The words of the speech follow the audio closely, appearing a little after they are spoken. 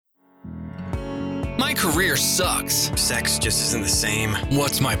My career sucks. Sex just isn't the same.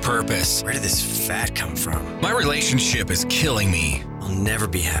 What's my purpose? Where did this fat come from? My relationship is killing me. I'll never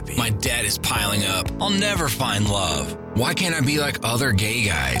be happy. My debt is piling up. I'll never find love. Why can't I be like other gay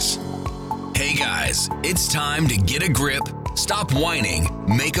guys? Hey guys, it's time to get a grip, stop whining,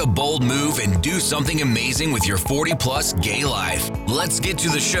 make a bold move, and do something amazing with your 40-plus gay life. Let's get to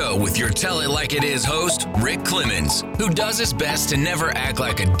the show with your Tell It Like It Is host, Rick Clemens, who does his best to never act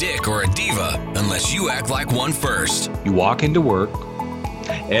like a dick or a diva unless you act like one first. You walk into work,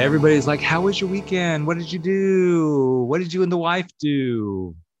 everybody's like, how was your weekend? What did you do? What did you and the wife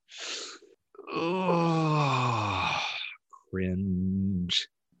do? Oh, cringe.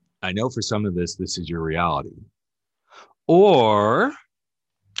 I know for some of this is your reality. Or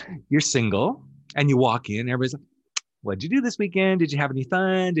you're single and you walk in, everybody's like, what'd you do this weekend? Did you have any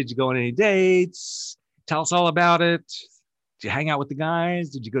fun? Did you go on any dates? Tell us all about it. Did you hang out with the guys?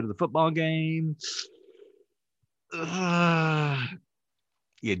 Did you go to the football game?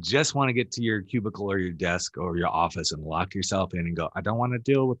 You just want to get to your cubicle or your desk or your office and lock yourself in and go, I don't want to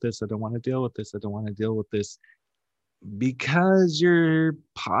deal with this. I don't want to deal with this. I don't want to deal with this. Because you're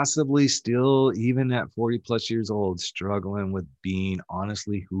possibly still, even at 40 plus years old, struggling with being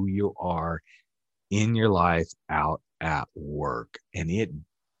honestly who you are in your life out at work. And it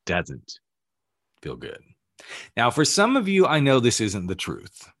doesn't feel good. Now, for some of you, I know this isn't the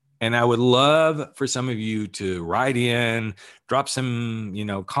truth. And I would love for some of you to write in, drop some,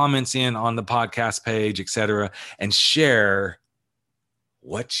 comments in on the podcast page, etc., and share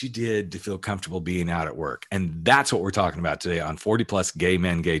what you did to feel comfortable being out at work. And that's what we're talking about today on 40 Plus Gay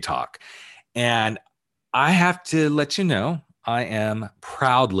Men Gay Talk. And I have to let you know, I am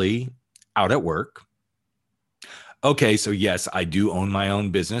proudly out at work. Okay, so yes, I do own my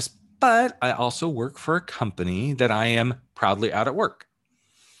own business, but I also work for a company that I am proudly out at work.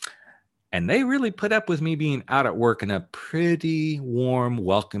 And they really put up with me being out at work in a pretty warm,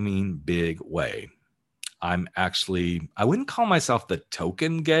 welcoming, big way. I wouldn't call myself the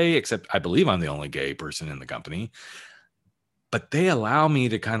token gay, except I believe I'm the only gay person in the company. But they allow me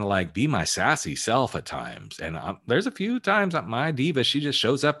to kind of like be my sassy self at times. And there's a few times that my diva, she just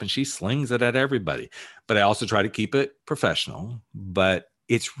shows up and she slings it at everybody. But I also try to keep it professional. But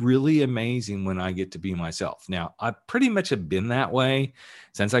it's really amazing when I get to be myself. Now, I pretty much have been that way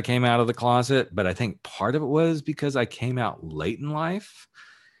since I came out of the closet. But I think part of it was because I came out late in life.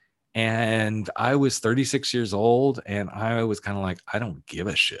 And I was 36 years old and I was kind of like, I don't give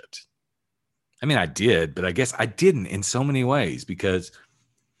a shit. I mean, I did, but I guess I didn't in so many ways because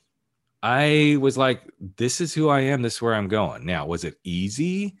I was like, this is who I am. This is where I'm going. Now, was it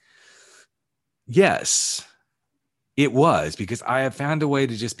easy? Yes, it was, because I have found a way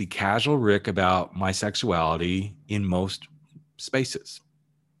to just be casual Rick about my sexuality in most spaces.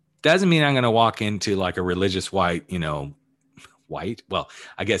 Doesn't mean I'm going to walk into like a religious white, well,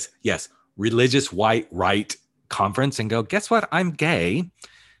 I guess, yes, religious white right conference and go, guess what? I'm gay.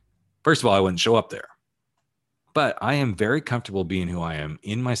 First of all, I wouldn't show up there. But I am very comfortable being who I am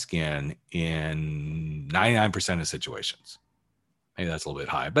in my skin in 99% of situations. Maybe that's a little bit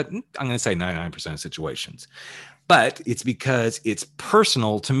high, but I'm going to say 99% of situations. But it's because it's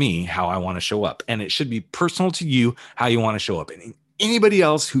personal to me how I want to show up. And it should be personal to you how you want to show up. And anybody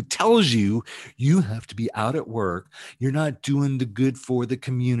else who tells you you have to be out at work, you're not doing the good for the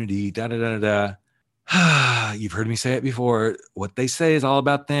community, You've heard me say it before. What they say is all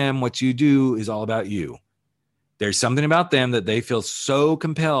about them. What you do is all about you. There's something about them that they feel so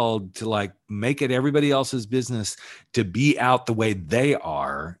compelled to like make it everybody else's business to be out the way they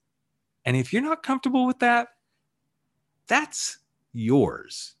are. And if you're not comfortable with that, that's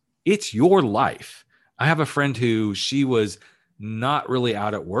yours. It's your life. I have a friend who she was not really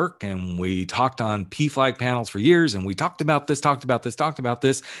out at work. And we talked on PFLAG panels for years. And we talked about this.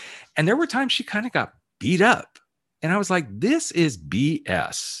 And there were times she kind of got beat up. And I was like, this is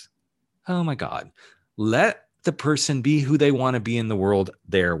BS. Oh my God. Let the person be who they want to be in the world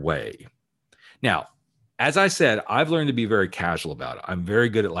their way. Now, as I said, I've learned to be very casual about it. I'm very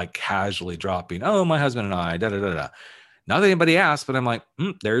good at like casually dropping, oh, my husband and I, Not that anybody asked, but I'm like,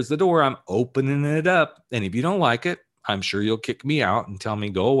 there's the door. I'm opening it up. And if you don't like it, I'm sure you'll kick me out and tell me,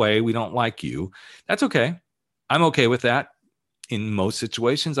 go away. We don't like you. That's okay. I'm okay with that. In most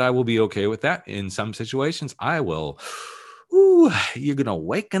situations, I will be okay with that. In some situations, I will, you're going to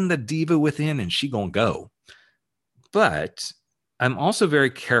awaken the diva within and she going to go. But I'm also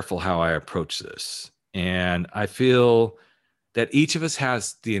very careful how I approach this. And I feel that each of us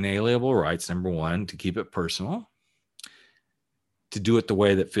has the inalienable rights, number one, to keep it personal, to do it the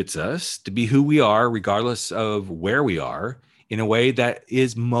way that fits us, to be who we are, regardless of where we are, in a way that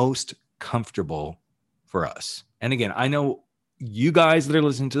is most comfortable for us. And again, I know you guys that are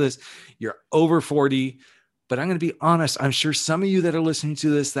listening to this, you're over 40, but I'm going to be honest. I'm sure some of you that are listening to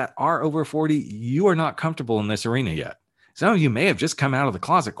this that are over 40, you are not comfortable in this arena yet. Some of you may have just come out of the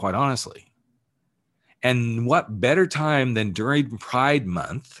closet, quite honestly. And what better time than during Pride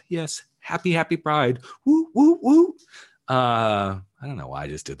Month? Yes, happy Pride. Woo, woo, woo. I don't know why I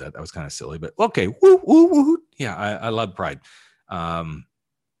just did that. That was kind of silly, but okay. Woo, woo, woo. Yeah, I love Pride.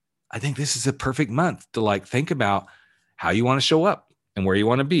 I think this is a perfect month to like think about how you want to show up and where you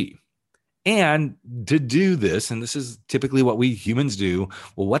want to be. And to do this, and this is typically what we humans do,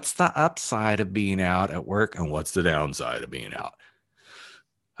 well, what's the upside of being out at work and what's the downside of being out?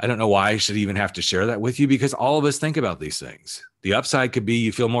 I don't know why I should even have to share that with you, because all of us think about these things. The upside could be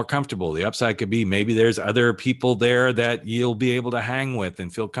you feel more comfortable. The upside could be maybe there's other people there that you'll be able to hang with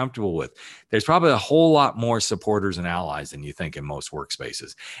and feel comfortable with. There's probably a whole lot more supporters and allies than you think in most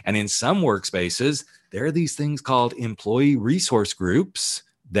workspaces. And in some workspaces, there are these things called employee resource groups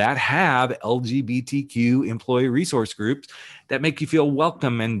that have LGBTQ employee resource groups that make you feel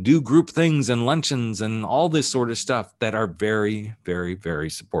welcome and do group things and luncheons and all this sort of stuff that are very, very, very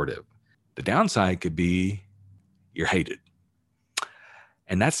supportive. The downside could be you're hated.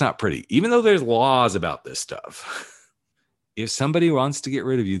 And that's not pretty. Even though there's laws about this stuff, if somebody wants to get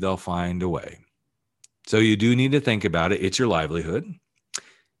rid of you, they'll find a way. So you do need to think about it. It's your livelihood.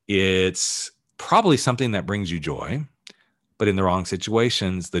 It's probably something that brings you joy. But in the wrong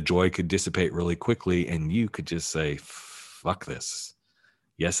situations, the joy could dissipate really quickly and you could just say, fuck this.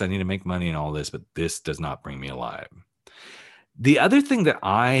 Yes, I need to make money and all this, but this does not bring me alive. The other thing that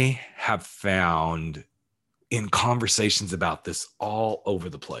I have found in conversations about this all over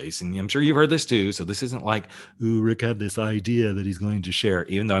the place, and I'm sure you've heard this too, so this isn't like, ooh, Rick had this idea that he's going to share,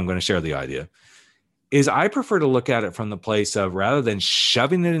 even though I'm going to share the idea, is I prefer to look at it from the place of, rather than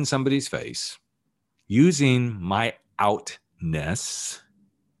shoving it in somebody's face, using my outness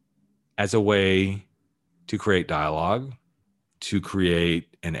as a way to create dialogue, to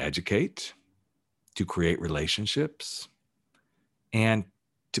create and educate, to create relationships, and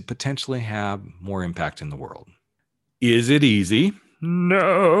to potentially have more impact in the world. Is it easy?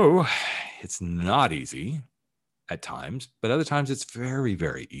 No, it's not easy at times, but other times it's very,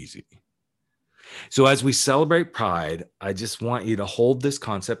 very easy. So as we celebrate Pride, I just want you to hold this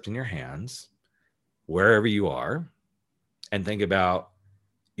concept in your hands, wherever you are, and think about,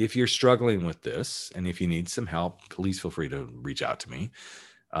 if you're struggling with this and if you need some help, please feel free to reach out to me.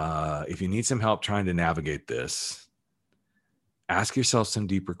 If you need some help trying to navigate this, ask yourself some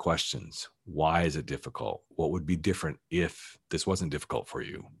deeper questions. Why is it difficult? What would be different if this wasn't difficult for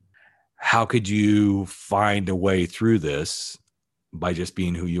you? How could you find a way through this by just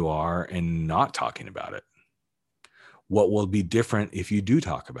being who you are and not talking about it? What will be different if you do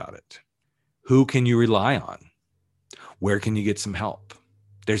talk about it? Who can you rely on? Where can you get some help?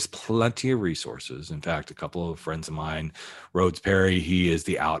 There's plenty of resources. In fact, a couple of friends of mine, Rhodes Perry, he is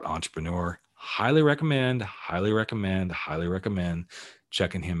the Out Entrepreneur. Highly recommend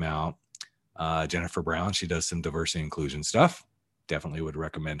checking him out. Jennifer Brown, she does some diversity inclusion stuff. Definitely would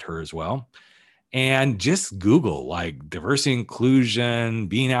recommend her as well. And just Google like diversity inclusion,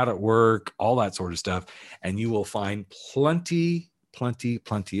 being out at work, all that sort of stuff. And you will find plenty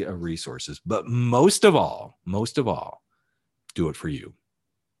of resources. But most of all, do it for you.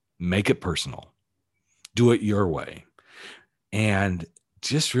 Make it personal. Do it your way. And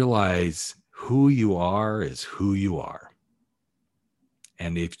just realize who you are is who you are.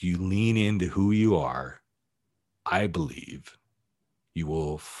 And if you lean into who you are, I believe you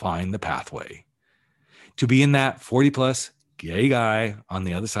will find the pathway to be in that 40+ gay guy on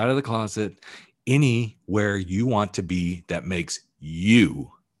the other side of the closet, anywhere you want to be that makes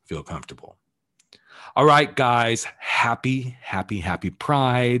you feel comfortable. All right, guys, happy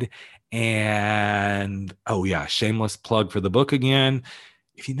Pride. And oh yeah, shameless plug for the book again.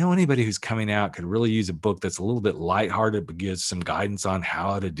 If you know anybody who's coming out, could really use a book that's a little bit lighthearted, but gives some guidance on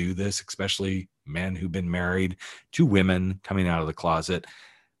how to do this, especially men who've been married to women coming out of the closet,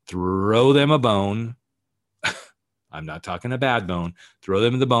 throw them a bone. I'm not talking a bad bone. Throw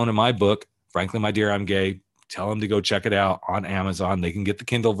them the bone in my book, Frankly, My Dear, I'm Gay. Tell them to go check it out on Amazon. They can get the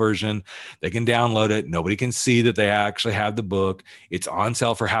Kindle version. They can download it. Nobody can see that they actually have the book. It's on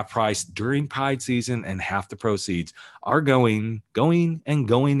sale for half price during Pride season, and half the proceeds are going to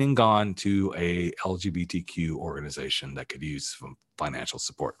a LGBTQ organization that could use some financial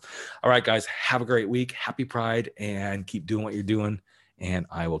support. All right, guys, have a great week. Happy Pride, and keep doing what you're doing. And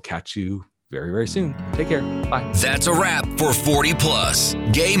I will catch you very, very soon. Take care. Bye. That's a wrap for 40 Plus.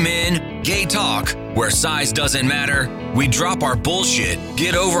 Gay men, gay talk, where size doesn't matter. We drop our bullshit,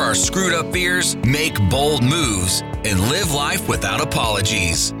 get over our screwed up fears, make bold moves, and live life without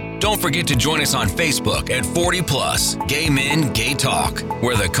apologies. Don't forget to join us on Facebook at 40 Plus, Gay Men, Gay Talk,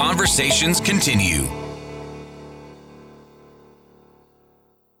 where the conversations continue.